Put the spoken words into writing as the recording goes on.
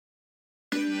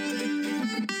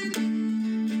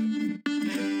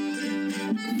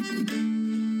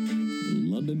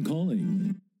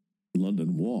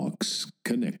Walks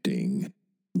Connecting.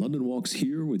 London Walks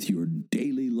here with your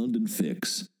daily London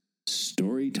fix.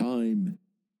 Story time,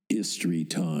 history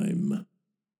time.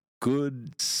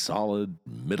 Good, solid,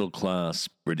 middle-class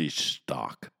British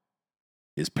stock.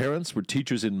 His parents were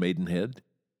teachers in Maidenhead.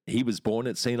 He was born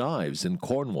at St. Ives in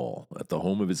Cornwall, at the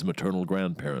home of his maternal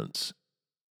grandparents.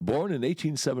 Born in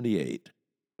 1878,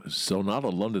 so not a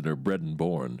Londoner bred and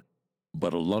born,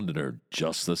 but a Londoner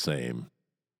just the same.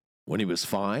 When he was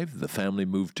 5, the family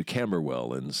moved to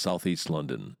Camberwell in southeast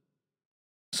London.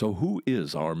 So who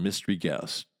is our mystery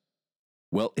guest?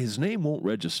 Well, his name won't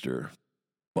register,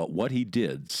 but what he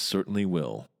did certainly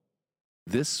will.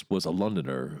 This was a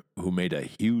Londoner who made a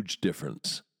huge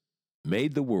difference,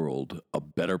 made the world a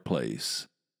better place.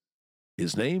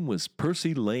 His name was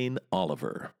Percy Lane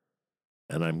Oliver,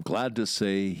 and I'm glad to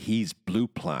say he's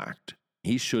blue-plaqued.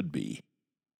 He should be.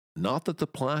 Not that the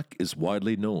plaque is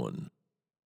widely known.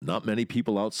 Not many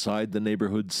people outside the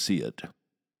neighborhood see it.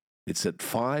 It's at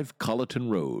 5 Colleton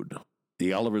Road,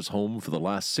 the Oliver's home for the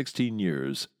last 16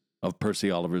 years of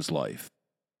Percy Oliver's life.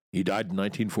 He died in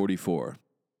 1944.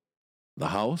 The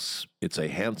house, it's a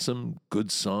handsome,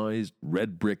 good-sized,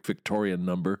 red-brick Victorian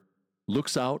number,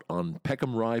 looks out on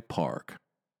Peckham Rye Park.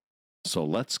 So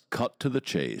let's cut to the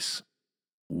chase.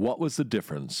 What was the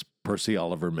difference Percy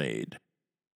Oliver made?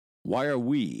 Why are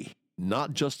we,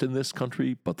 not just in this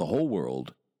country, but the whole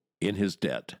world, in his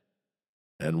debt?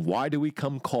 And why do we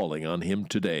come calling on him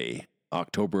today,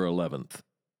 October 11th?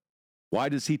 Why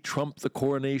does he trump the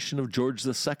coronation of George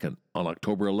II on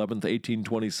October 11th,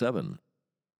 1827?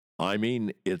 I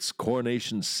mean, it's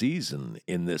coronation season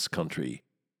in this country.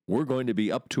 We're going to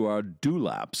be up to our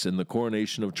dewlaps in the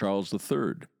coronation of Charles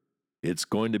III. It's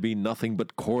going to be nothing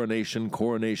but coronation,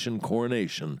 coronation,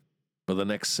 coronation for the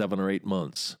next 7 or 8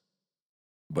 months.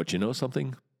 But you know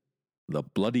something? The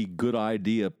bloody good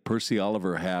idea Percy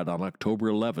Oliver had on October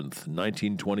 11th,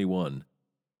 1921,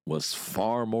 was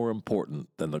far more important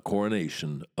than the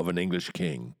coronation of an English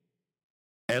king.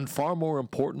 And far more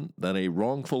important than a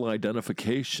wrongful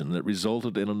identification that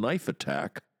resulted in a knife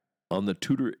attack on the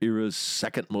Tudor era's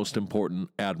second most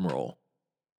important admiral.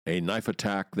 A knife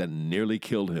attack that nearly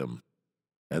killed him,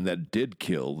 and that did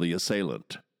kill the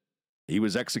assailant. He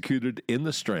was executed in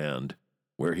the Strand,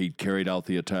 where he'd carried out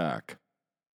the attack.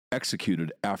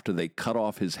 Executed after they cut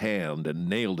off his hand and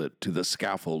nailed it to the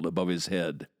scaffold above his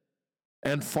head.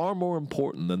 And far more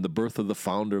important than the birth of the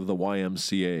founder of the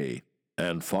YMCA,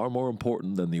 and far more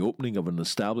important than the opening of an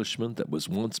establishment that was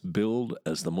once billed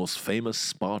as the most famous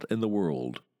spot in the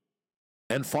world.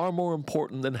 And far more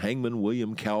important than Hangman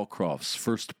William Calcroft's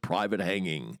first private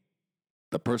hanging.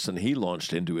 The person he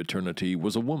launched into eternity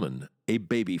was a woman, a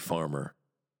baby farmer.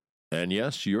 And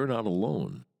yes, you're not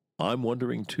alone. I'm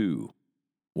wondering too.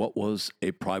 What was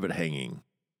a private hanging?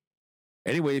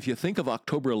 Anyway, if you think of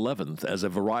October 11th as a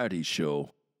variety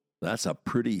show, that's a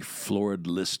pretty florid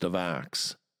list of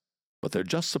acts. But they're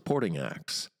just supporting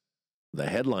acts. The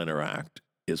headliner act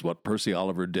is what Percy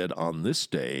Oliver did on this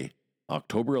day,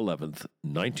 October 11th,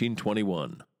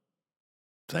 1921.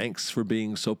 Thanks for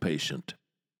being so patient.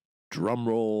 Drum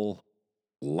roll,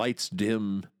 lights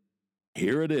dim.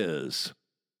 Here it is.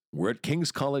 We're at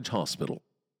King's College Hospital.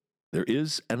 There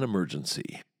is an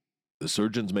emergency. The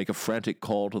surgeons make a frantic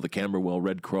call to the Camberwell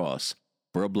Red Cross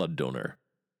for a blood donor.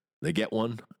 They get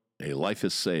one, a life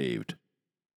is saved.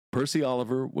 Percy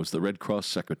Oliver was the Red Cross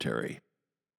secretary.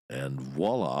 And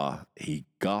voila, he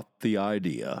got the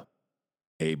idea.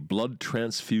 A blood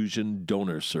transfusion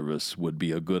donor service would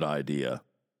be a good idea.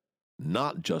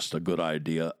 Not just a good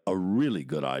idea, a really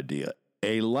good idea.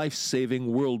 A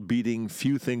life-saving, world-beating,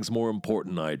 few things more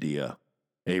important idea.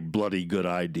 A bloody good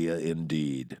idea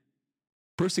indeed.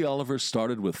 Percy Oliver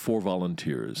started with 4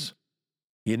 volunteers.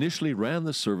 He initially ran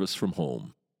the service from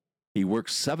home. He worked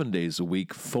 7 days a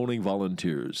week phoning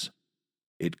volunteers.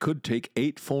 It could take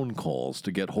 8 phone calls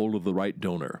to get hold of the right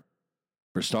donor.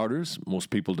 For starters, most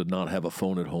people did not have a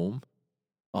phone at home.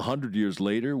 100 years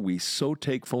later, we so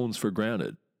take phones for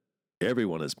granted.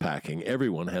 Everyone is packing.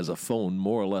 Everyone has a phone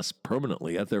more or less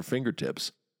permanently at their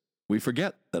fingertips. We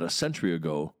forget that a century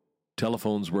ago,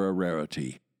 telephones were a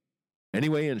rarity.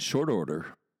 Anyway, in short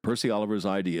order, Percy Oliver's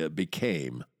idea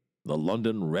became the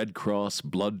London Red Cross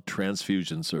Blood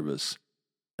Transfusion Service.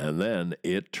 And then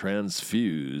it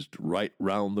transfused right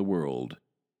round the world.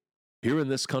 Here in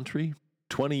this country,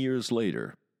 20 years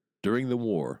later, during the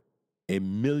war,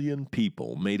 1 million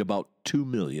people made about 2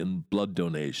 million blood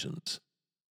donations.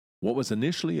 What was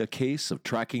initially a case of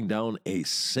tracking down a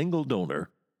single donor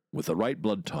with the right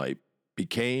blood type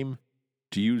became,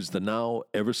 to use the now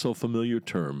ever so familiar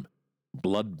term,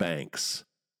 blood banks.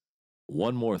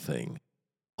 One more thing.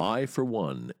 I, for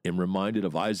one, am reminded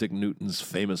of Isaac Newton's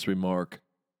famous remark,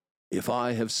 "If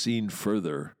I have seen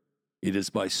further, it is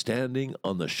by standing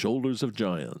on the shoulders of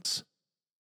giants."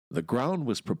 The ground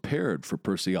was prepared for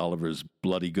Percy Oliver's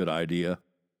bloody good idea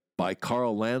by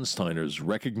Karl Landsteiner's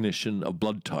recognition of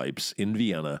blood types in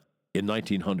Vienna in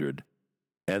 1900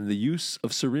 and the use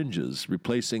of syringes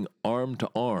replacing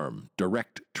arm-to-arm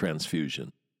direct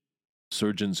transfusion.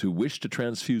 Surgeons who wished to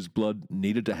transfuse blood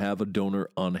needed to have a donor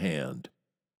on hand.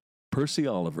 Percy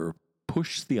Oliver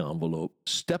pushed the envelope,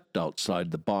 stepped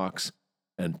outside the box,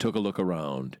 and took a look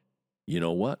around. You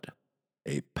know what?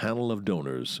 A panel of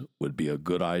donors would be a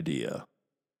good idea.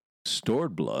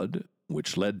 Stored blood,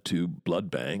 which led to blood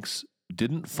banks,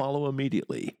 didn't follow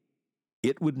immediately.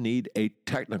 It would need a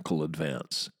technical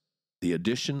advance, the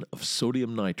addition of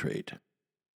sodium nitrate,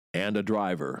 and a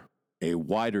driver, a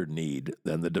wider need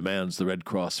than the demands the Red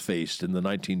Cross faced in the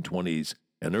 1920s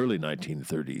and early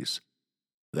 1930s.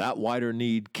 That wider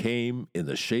need came in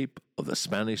the shape of the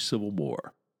Spanish Civil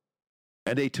War.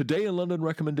 And a Today in London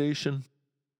recommendation?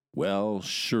 Well,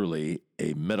 surely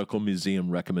a medical museum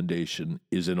recommendation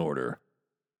is in order.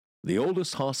 The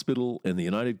oldest hospital in the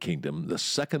United Kingdom, the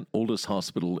second oldest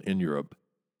hospital in Europe,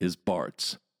 is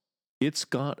Bart's. It's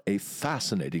got a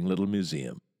fascinating little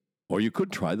museum. Or you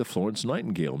could try the Florence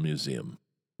Nightingale Museum.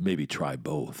 Maybe try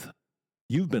both.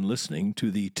 You've been listening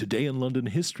to the Today in London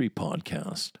History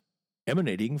podcast,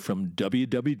 emanating from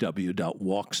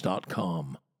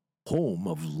www.walks.com, home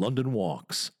of London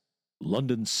Walks,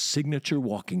 London's signature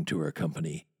walking tour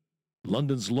company,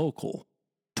 London's local,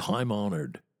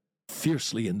 time-honored,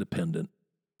 fiercely independent,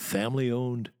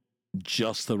 family-owned,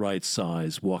 just the right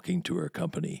size walking tour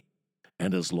company.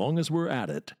 And as long as we're at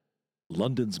it,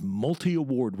 London's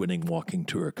multi-award-winning walking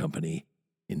tour company.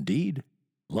 Indeed,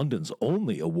 London's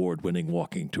only award-winning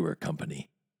walking tour company.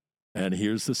 And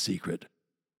here's the secret.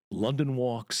 London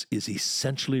Walks is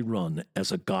essentially run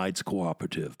as a guides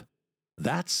cooperative.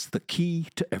 That's the key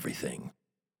to everything.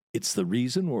 It's the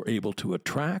reason we're able to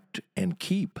attract and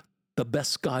keep the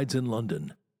best guides in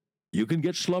London. You can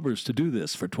get schlubbers to do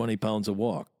this for £20 a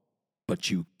walk,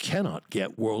 but you cannot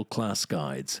get world-class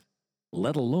guides,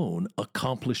 let alone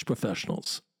accomplished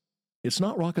professionals. It's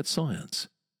not rocket science.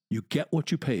 You get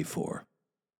what you pay for.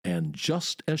 And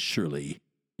just as surely,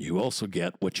 you also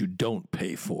get what you don't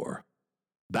pay for.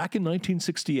 Back in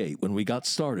 1968, when we got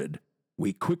started,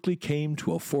 we quickly came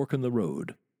to a fork in the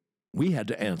road. We had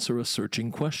to answer a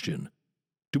searching question.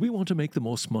 Do we want to make the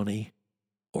most money?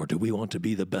 Or do we want to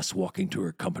be the best walking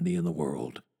tour company in the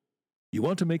world? You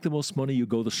want to make the most money, you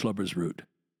go the schlubbers route.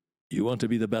 You want to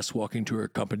be the best walking tour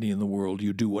company in the world,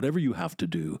 you do whatever you have to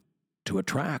do to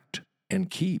attract and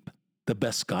keep the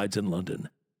best guides in London.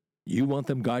 You want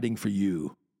them guiding for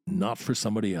you, not for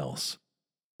somebody else.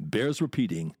 Bears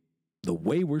repeating, the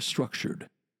way we're structured,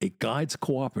 a guides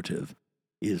cooperative,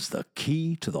 is the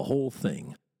key to the whole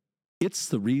thing. It's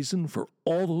the reason for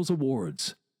all those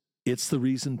awards. It's the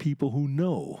reason people who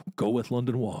know go with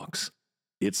London Walks.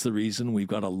 It's the reason we've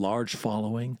got a large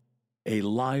following, a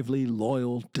lively,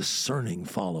 loyal, discerning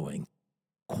following.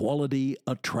 Quality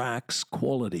attracts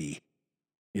quality.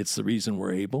 It's the reason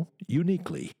we're able,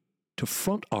 uniquely, to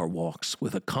front our walks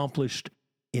with accomplished,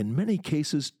 in many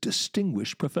cases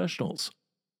distinguished professionals.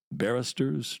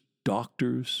 Barristers,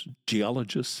 doctors,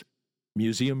 geologists,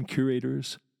 museum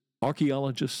curators,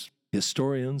 archaeologists,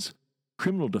 historians,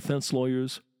 criminal defense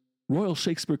lawyers, Royal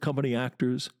Shakespeare Company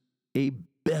actors, a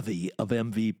bevy of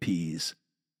MVPs,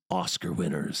 Oscar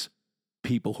winners,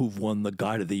 people who've won the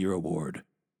Guide of the Year award.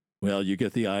 Well, you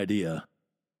get the idea.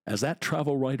 As that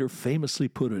travel writer famously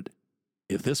put it,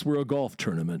 if this were a golf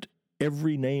tournament,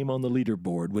 every name on the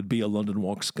leaderboard would be a London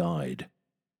Walks guide.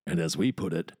 And as we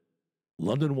put it,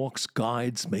 London Walks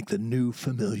guides make the new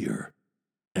familiar,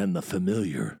 and the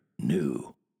familiar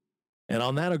new. And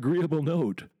on that agreeable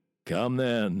note, come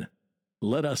then,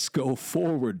 let us go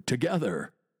forward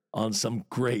together on some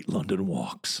great London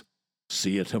Walks.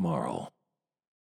 See you tomorrow.